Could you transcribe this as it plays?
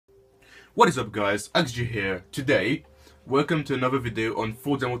What is up guys, XG here. Today, welcome to another video on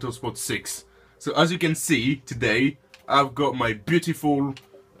Forza Motorsport 6. So as you can see, today, I've got my beautiful,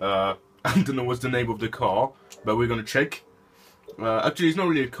 I don't know what's the name of the car, but we're gonna check. Actually it's not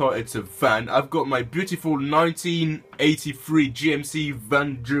really a car, it's a van. I've got my beautiful 1983 GMC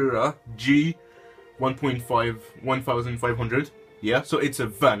Vandura G 1.5 1500. Yeah, so it's a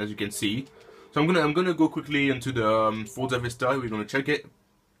van as you can see. So I'm gonna go quickly into the Forza Vista. We're gonna check it.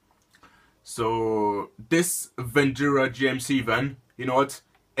 So this Vandura GMC van, you know what,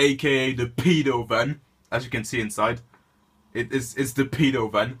 aka the Pedo van, as you can see inside, it's the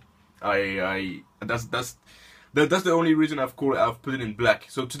Pedo van. That's the only reason I've put it in black.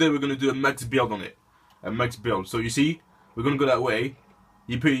 So today we're gonna do a max build on it, a max build. So you see, we're gonna go that way.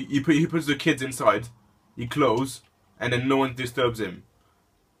 He puts the kids inside, he close, and then no one disturbs him.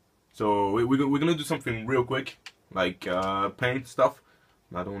 So we're gonna do something real quick, like paint stuff.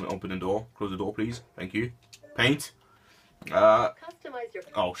 I don't want to open the door. Close the door, please. Thank you. Paint. Customize your...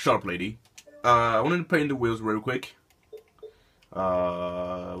 Oh, shut up, lady. I wanted to paint the wheels real quick. We're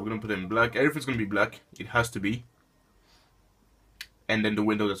gonna put it in black. Everything's gonna be black. It has to be. And then the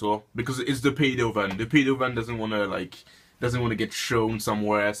windows as well, because it's the Pedo van. The Pedo van doesn't wanna get shown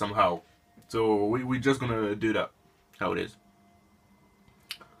somewhere somehow. So we're just gonna do that. How it is.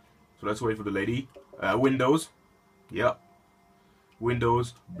 So let's wait for the lady. Windows. Yeah.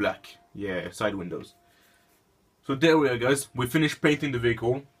 Windows black, yeah, side windows. So there we are, guys. We finished painting the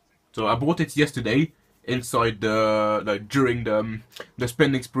vehicle. So I bought it yesterday inside the during the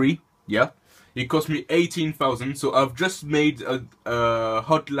spending spree. Yeah, it cost me 18,000. So I've just made a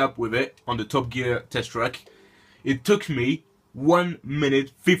hot lap with it on the Top Gear test track. It took me 1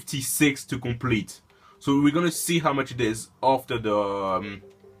 minute 56 to complete. So we're gonna see how much it is after the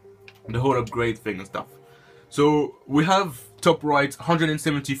whole upgrade thing and stuff. So we have top right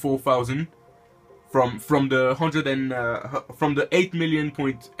 174,000 from the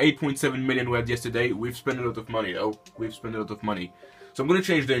 8.7 million we had yesterday. We've spent a lot of money though. We've spent a lot of money. So I'm gonna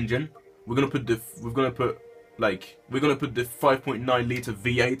change the engine. We're gonna put the 5.9 liter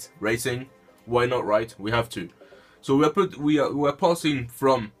V8 racing. Why not, right? We have to. So we're passing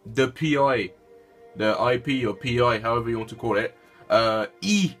from the PI, the IP or PI, however you want to call it,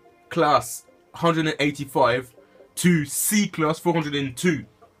 E class 185 to C class 402.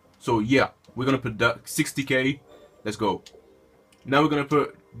 So yeah, we're gonna put that 60k. Let's go. Now we're gonna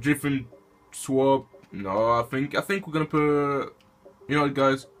put different swap. No, I think we're gonna put, you know what,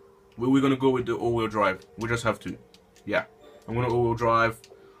 guys, we're gonna go with the all-wheel drive. We just have to. Yeah, I'm gonna all-wheel drive.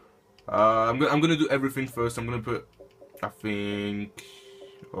 I'm gonna do everything first. I'm gonna put, I think,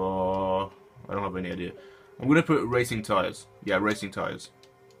 I don't have any idea. I'm gonna put racing tires. Yeah, racing tires.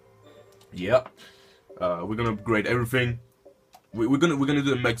 Yeah, we're gonna upgrade everything. We're gonna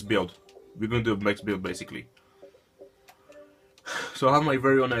do a max build. We're gonna do a max build basically. So I have my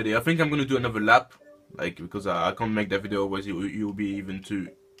very own idea. I think I'm gonna do another lap, like, because I can't make that video, otherwise you'll be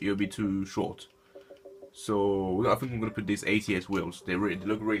too short. So I think I'm gonna put these ATS wheels. They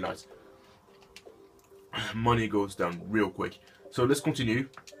look really nice. Money goes down real quick. So let's continue.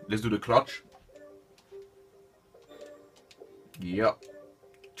 Let's do the clutch. Yep.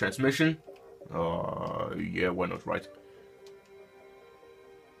 Transmission. Yeah, why not, right?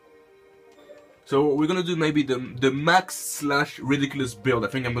 So we're gonna do maybe the max slash ridiculous build. I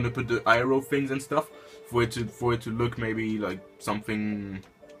think I'm gonna put the aero things and stuff for it to look maybe like something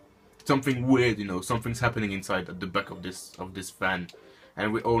weird, you know, something's happening inside at the back of this van,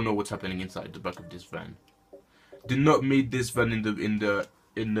 and we all know what's happening inside the back of this van. Do not meet this van in the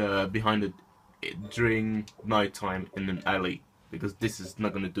behind it during night time in an alley, because this is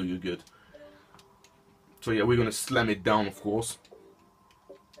not gonna do you good. So yeah, we're gonna slam it down, of course.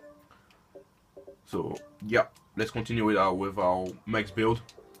 So yeah, let's continue with our max build.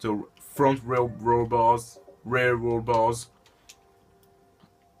 So front roll bars, rear roll bars.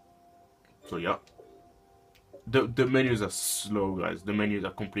 So yeah, the menus are slow, guys. The menus are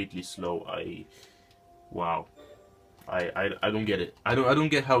completely slow. Wow. I don't get it. I don't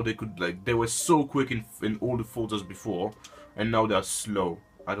get how they could, like, they were so quick in all the Forzas before, and now they're slow.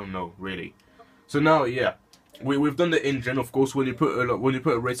 I don't know, really. So now, yeah, we've done the engine. Of course, when you put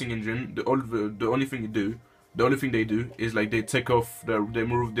a racing engine, the only thing they do is, like, they take off they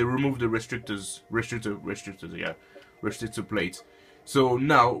remove the restrictor plate. So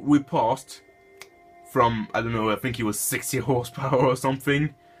now we passed from, I don't know, I think it was 60 horsepower or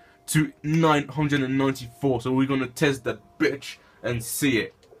something, to 994. So we're gonna test that bitch and see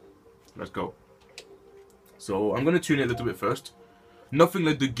it. Let's go. So I'm gonna tune it a little bit first. Nothing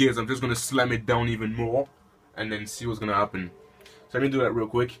like the gears. I'm just gonna slam it down even more and then see what's gonna happen. So let me do that real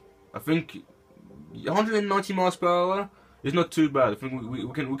quick. I think 190 miles per hour is not too bad. I think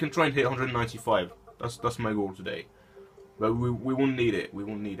we can try and hit 195. That's my goal today. But we won't need it. We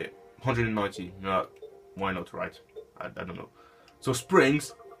won't need it. 190. No, why not? Right? I don't know. So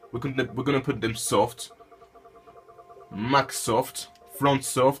springs, we're gonna put them soft, max soft, front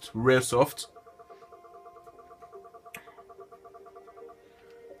soft, rear soft,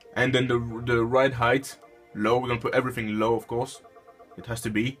 and then the ride height low. We're gonna put everything low, of course. It has to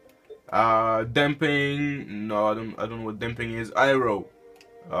be. Damping, no, I don't know what damping is. Aero,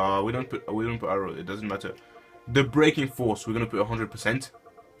 we don't put aero. It doesn't matter. The braking force, we're gonna put 100%,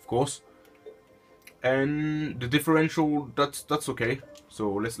 of course. And the differential, that's okay.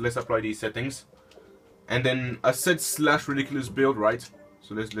 So let's apply these settings. And then I said slash ridiculous build, right?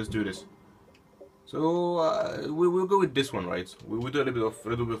 So let's do this. So we'll go with this one, right? We'll do a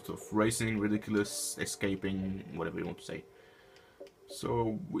little bit of racing, ridiculous, escaping, whatever you want to say.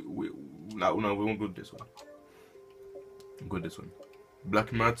 So no, we won't go with this one. We'll go with this one.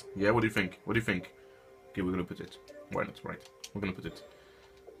 Black matte. Yeah, what do you think? What do you think? Okay, we're gonna put it. Why not? Right, we're gonna put it.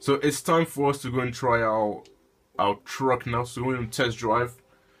 So it's time for us to go and try our truck now. So we're gonna test drive.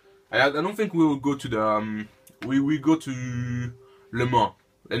 I don't think we will go to the we go to Le Mans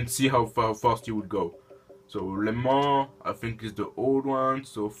and see how fast you would go. So Le Mans, I think, is the old one.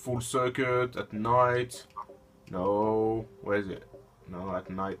 So full circuit at night. No, where is it? No, at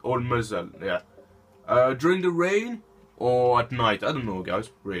night. Old muzzle, yeah. During the rain or at night? I don't know,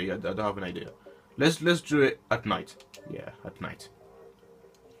 guys. Really, I don't have an idea. Let's do it at night. Yeah, at night.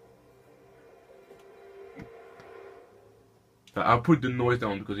 I'll put the noise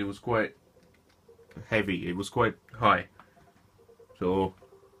down because it was quite heavy. It was quite high. So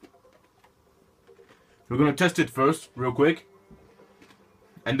we're gonna test it first, real quick,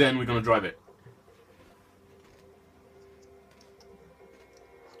 and then we're gonna drive it.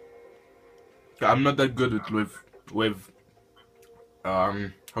 I'm not that good with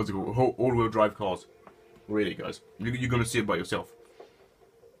how's it called, all-wheel drive cars. Really, guys, you're gonna see it by yourself.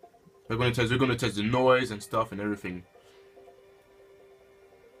 We're gonna test the noise and stuff and everything.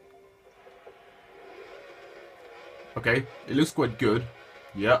 Okay, it looks quite good.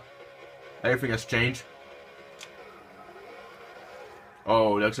 Yeah, everything has changed.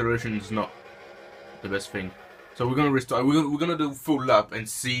 Oh, the acceleration is not the best thing. So we're gonna restart. We're gonna do a full lap and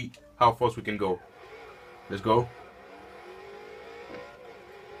see how fast we can go. Let's go.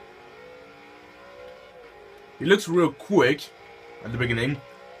 It looks real quick at the beginning.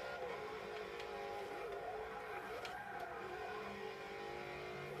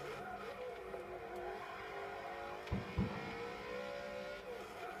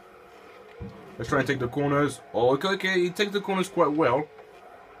 Let's try and take the corners. Oh, okay, it takes the corners quite well.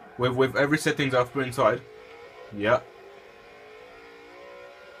 With every settings I've put inside. Yeah.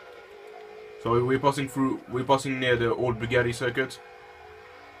 So we're passing near the old Bugatti circuit.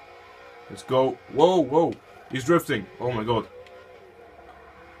 Let's go. Whoa, whoa. He's drifting. Oh my god.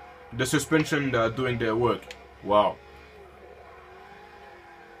 The suspension doing their work. Wow.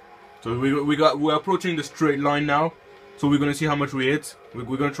 So we're approaching the straight line now. So we're gonna see how much we hit.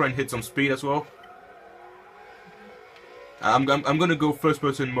 We're gonna try and hit some speed as well. I'm gonna go first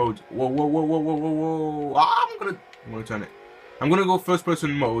person mode. Whoa, whoa, whoa, whoa, whoa, whoa, whoa. Ah, I'm gonna turn it. I'm gonna go first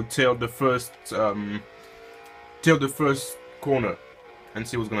person mode till the first corner and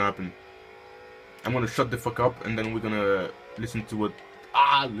see what's gonna happen. I'm gonna shut the fuck up and then we're gonna listen to what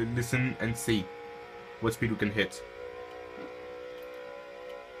listen and see what speed we can hit.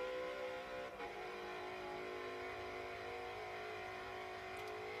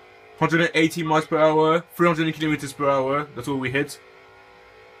 "180 miles per hour, 300 kilometers per hour." That's what we hit.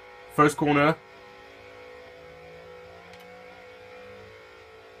 First corner.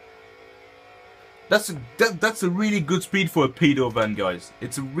 That's a really good speed for a pedo van, guys.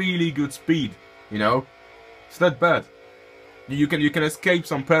 It's a really good speed, you know. It's not bad. You can escape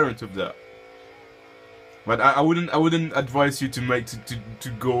some parents with that. But I wouldn't advise you to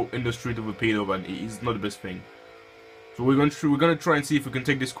go in the street of a pedo van. It's not the best thing. So we're gonna try and see if we can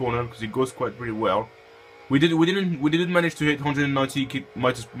take this corner because it goes quite pretty well. We didn't manage to hit 190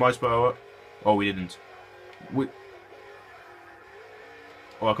 miles per hour. Oh, we didn't.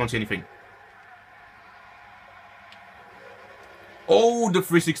 Oh, I can't see anything. Oh, the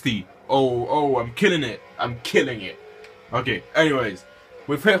 360. Oh, I'm killing it. I'm killing it. Okay. Anyways,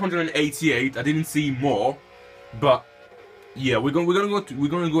 we've hit 188. I didn't see more, but yeah, we're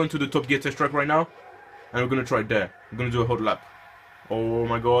gonna go into the Top Gear test track right now. And we're gonna try it there. We're gonna do a whole lap. Oh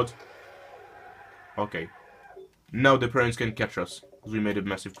my god. Okay. Now the parents can catch us because we made a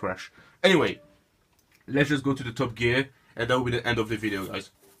massive crash. Anyway, let's just go to the Top Gear, and that will be the end of the video,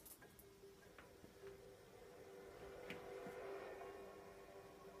 guys.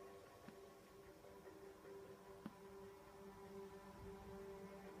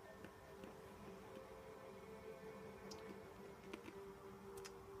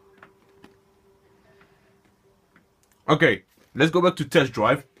 Okay, let's go back to test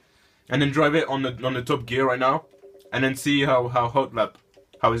drive, and then drive it on the top gear right now, and then see how hot lap,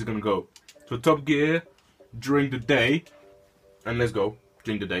 how is it gonna go. So top gear during the day, and let's go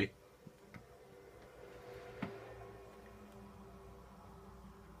during the day.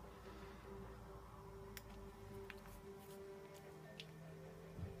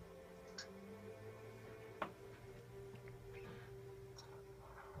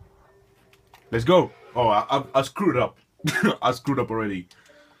 Let's go. Oh, I screwed up. I screwed up already.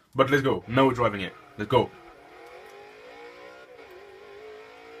 But let's go. Now we're driving it. Let's go.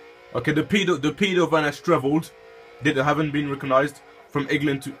 Okay, the Pedo van has travelled. Haven't been recognized from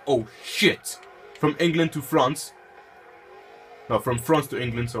England to... Oh, shit. From England to France. No, from France to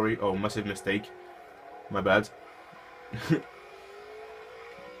England, sorry. Oh, massive mistake. My bad.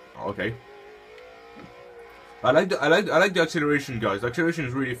 Okay. I like the acceleration, guys. The acceleration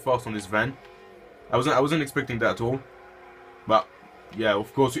is really fast on this van. I wasn't expecting that at all. But yeah,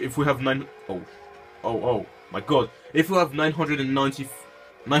 of course, if we have oh my god, if we have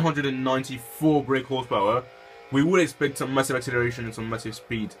 994 brake horsepower, we would expect some massive acceleration and some massive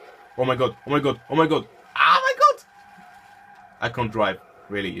speed. Oh my god, oh my god, oh my god, ah my god! I can't drive,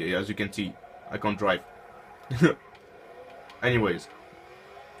 really, as you can see, I can't drive. Anyways,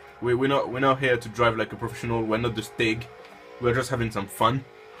 we're not here to drive like a professional. We're not the Stig. We're just having some fun.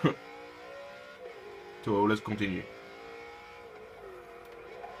 So let's continue.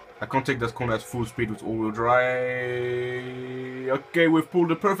 I can't take that corner at full speed with all-wheel drive. Okay, we've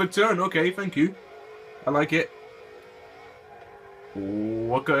pulled a perfect turn. Okay, thank you. I like it.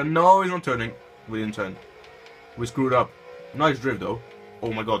 Oh, okay, no, he's not turning. We didn't turn. We screwed up. Nice drift though.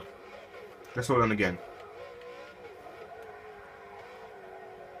 Oh my god. Let's slow down again.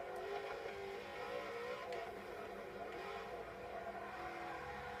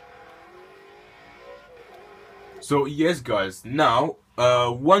 So yes guys, now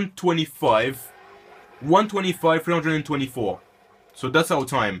 125, 324. So that's our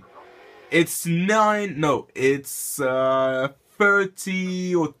time. It's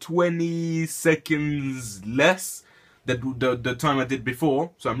 30 or 20 seconds less than the time I did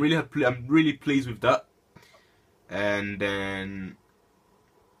before. So I'm really pleased with that. And then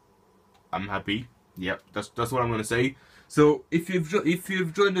I'm happy. Yep, that's what I'm gonna say. So if you've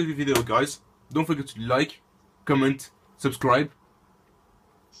enjoyed the video, guys, don't forget to like, comment, subscribe.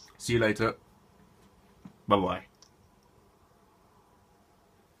 See you later. Bye bye.